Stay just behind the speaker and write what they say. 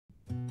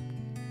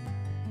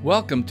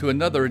Welcome to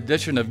another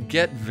edition of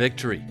Get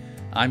Victory.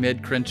 I'm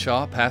Ed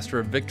Crenshaw, pastor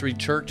of Victory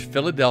Church,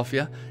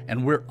 Philadelphia,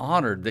 and we're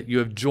honored that you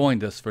have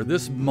joined us for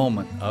this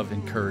moment of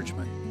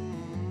encouragement.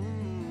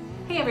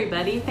 Hey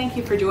everybody, thank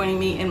you for joining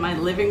me in my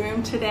living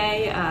room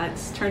today.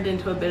 It's turned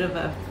into a bit of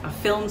a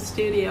film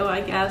studio,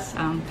 I guess.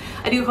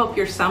 I do hope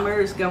your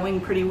summer is going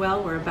pretty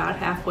well. We're about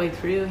halfway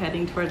through,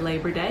 heading toward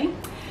Labor Day.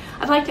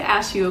 I'd like to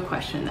ask you a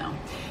question though.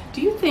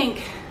 Do you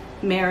think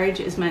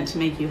marriage is meant to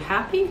make you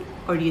happy,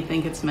 or do you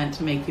think it's meant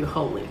to make you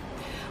holy?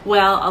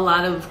 Well, a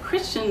lot of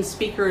Christian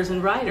speakers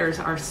and writers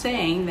are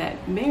saying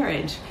that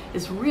marriage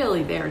is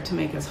really there to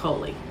make us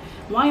holy.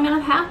 Why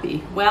not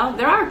happy? Well,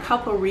 there are a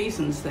couple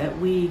reasons that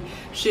we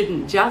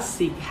shouldn't just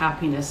seek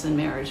happiness in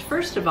marriage.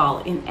 First of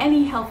all, in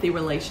any healthy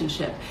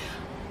relationship,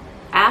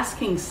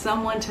 asking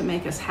someone to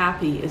make us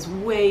happy is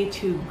way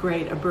too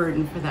great a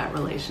burden for that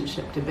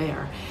relationship to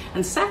bear.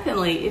 And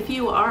secondly, if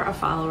you are a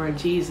follower of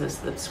Jesus,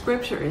 the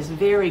scripture is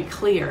very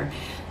clear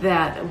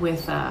that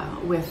with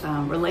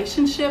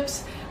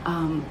relationships,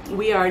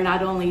 we are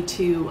not only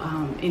to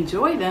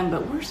enjoy them,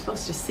 but we're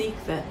supposed to seek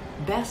the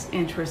best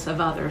interests of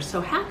others.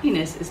 So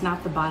happiness is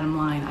not the bottom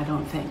line, I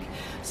don't think.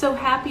 So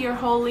happy or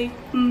holy?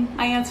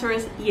 My answer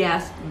is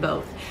yes,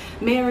 both.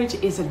 Marriage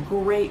is a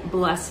great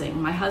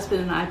blessing. My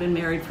husband and I have been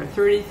married for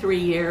 33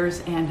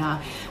 years, and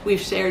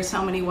we've shared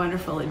so many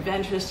wonderful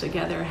adventures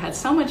together, had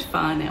so much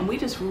fun, and we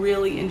just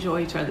really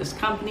enjoy each other's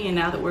company. And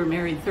now that we're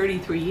married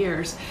 33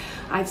 years,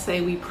 I'd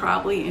say we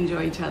probably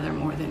enjoy each other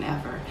more than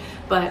ever.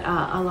 But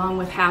along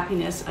with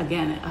happiness,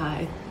 again,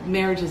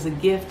 marriage is a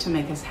gift to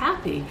make us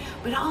happy,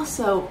 but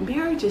also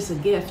marriage is a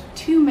gift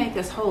to make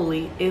us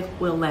holy if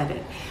we'll let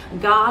it.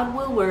 God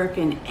will work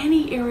in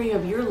any area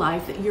of your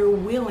life that you're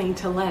willing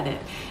to let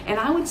it. And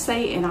I would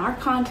say in our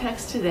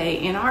context today,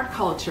 in our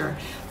culture,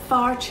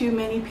 far too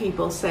many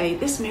people say,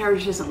 this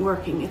marriage isn't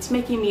working, it's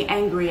making me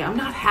angry, I'm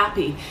not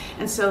happy.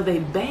 And so they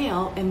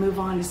bail and move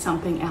on to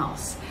something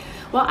else.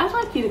 Well, I'd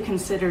like you to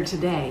consider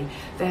today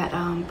that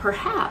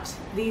perhaps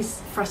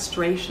these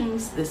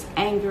frustrations, this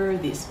anger,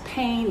 this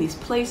pain, these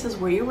places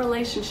where your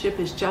relationship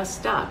is just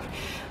stuck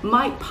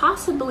might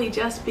possibly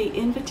just be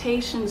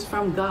invitations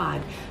from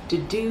God to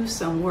do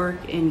some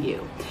work in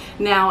you.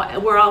 Now,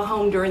 we're all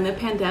home during the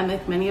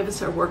pandemic. Many of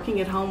us are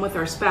working at home with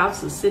our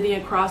spouses, sitting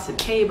across a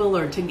table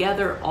or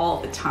together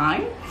all the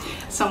time.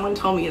 Someone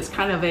told me it's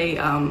kind of a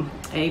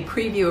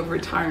preview of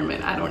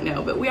retirement. I don't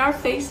know, but we are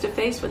face to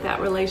face with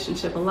that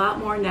relationship a lot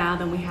more now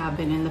than we have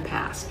been in the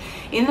past.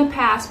 In the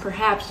past,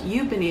 perhaps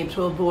you've been able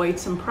to avoid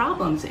some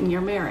problems in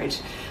your marriage.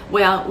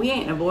 Well, we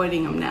ain't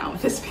avoiding them now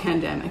with this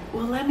pandemic.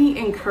 Well, let me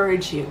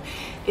encourage you.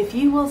 If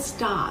you will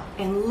stop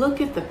and look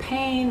at the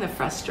pain, the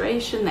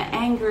frustration, the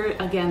anger,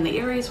 again, the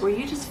areas where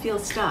you just feel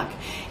stuck,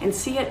 and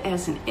see it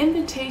as an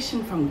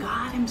invitation from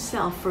God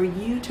Himself for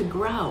you to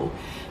grow,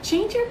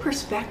 change your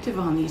perspective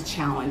on these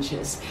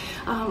challenges.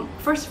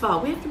 First of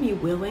all, we have to be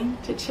willing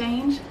to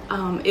change.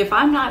 If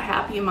I'm not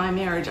happy in my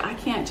marriage, I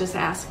can't just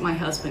ask my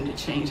husband to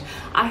change.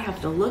 I have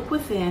to look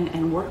within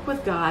and work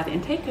with God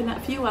and take a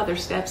few other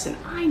steps, and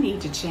I need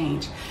to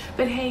change.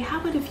 But hey, how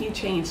about if you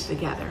change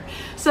together?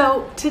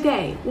 So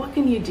today, what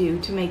can you do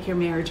to make your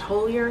marriage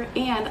holier?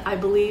 And I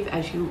believe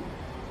as you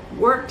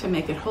work to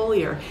make it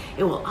holier,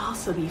 it will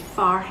also be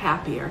far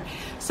happier.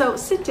 So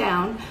sit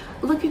down,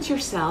 look at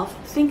yourself,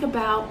 think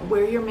about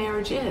where your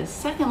marriage is.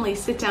 Secondly,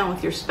 sit down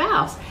with your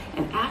spouse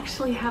and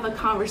actually have a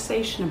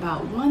conversation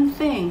about one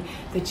thing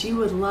that you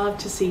would love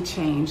to see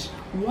change.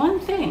 One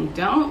thing,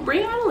 don't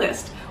bring out a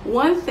list.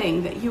 One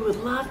thing that you would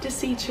love to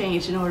see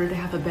change in order to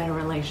have a better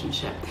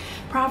relationship.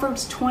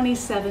 Proverbs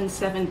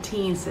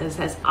 27:17 says,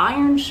 as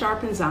iron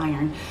sharpens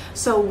iron,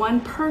 so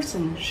one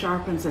person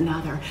sharpens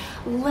another.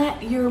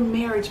 Let your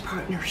marriage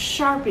partner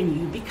sharpen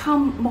you,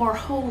 become more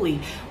holy,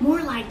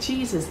 more like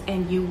Jesus,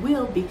 and you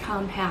will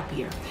become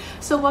happier.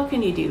 So what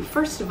can you do?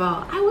 First of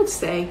all, I would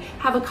say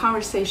have a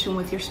conversation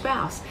with your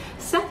spouse.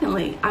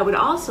 Secondly, I would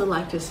also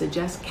like to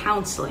suggest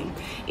counseling.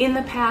 In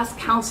the past,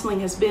 counseling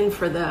has been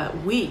for the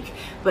weak,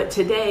 but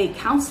today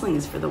counseling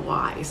is for the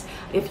wise.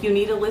 If you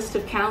need a list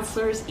of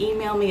counselors,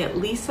 email me at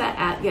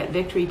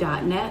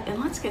lisa@getvictory.net and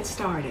let's get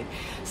started.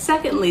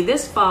 Secondly,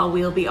 this fall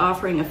we'll be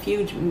offering a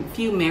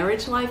few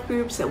marriage life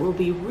groups that will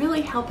be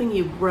really helping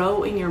you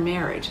grow in your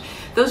marriage.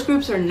 Those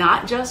groups are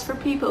not just for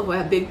people who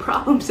have big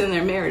problems in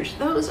their marriage.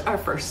 Those are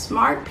for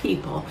smart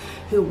people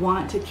who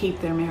want to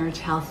keep their marriage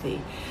healthy.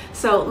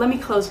 So let me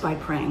close by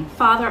praying.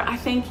 Father, I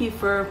thank you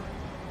for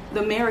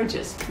the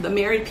marriages, the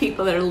married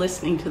people that are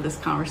listening to this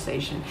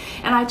conversation.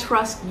 And I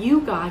trust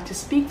you, God, to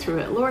speak through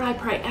it. Lord, I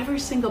pray every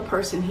single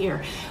person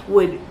here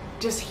would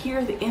just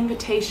hear the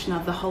invitation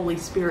of the Holy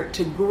Spirit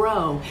to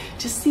grow,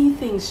 to see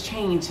things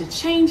change, to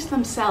change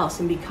themselves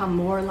and become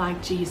more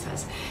like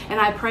Jesus. And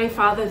I pray,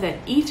 Father, that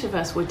each of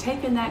us would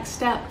take a next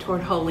step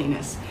toward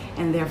holiness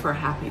and therefore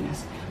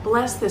happiness.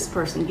 Bless this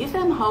person, give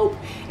them hope,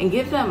 and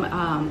give them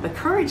the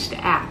courage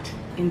to act.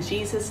 In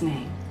Jesus'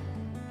 name.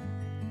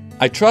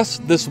 I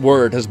trust this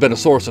word has been a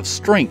source of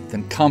strength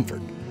and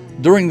comfort.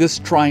 During this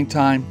trying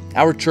time,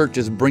 our church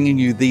is bringing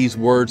you these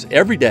words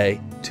every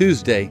day,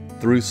 Tuesday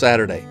through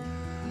Saturday.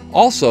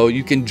 Also,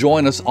 you can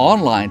join us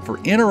online for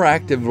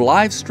interactive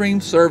live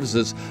stream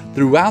services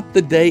throughout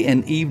the day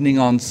and evening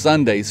on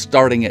Sundays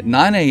starting at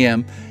 9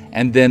 a.m.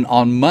 and then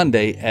on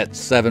Monday at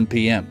 7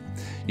 p.m.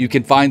 You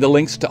can find the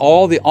links to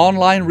all the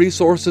online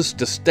resources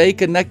to stay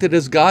connected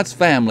as God's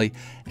family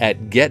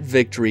at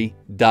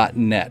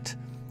getvictory.net.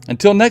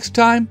 Until next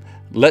time,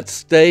 let's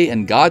stay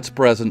in God's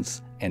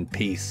presence and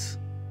peace.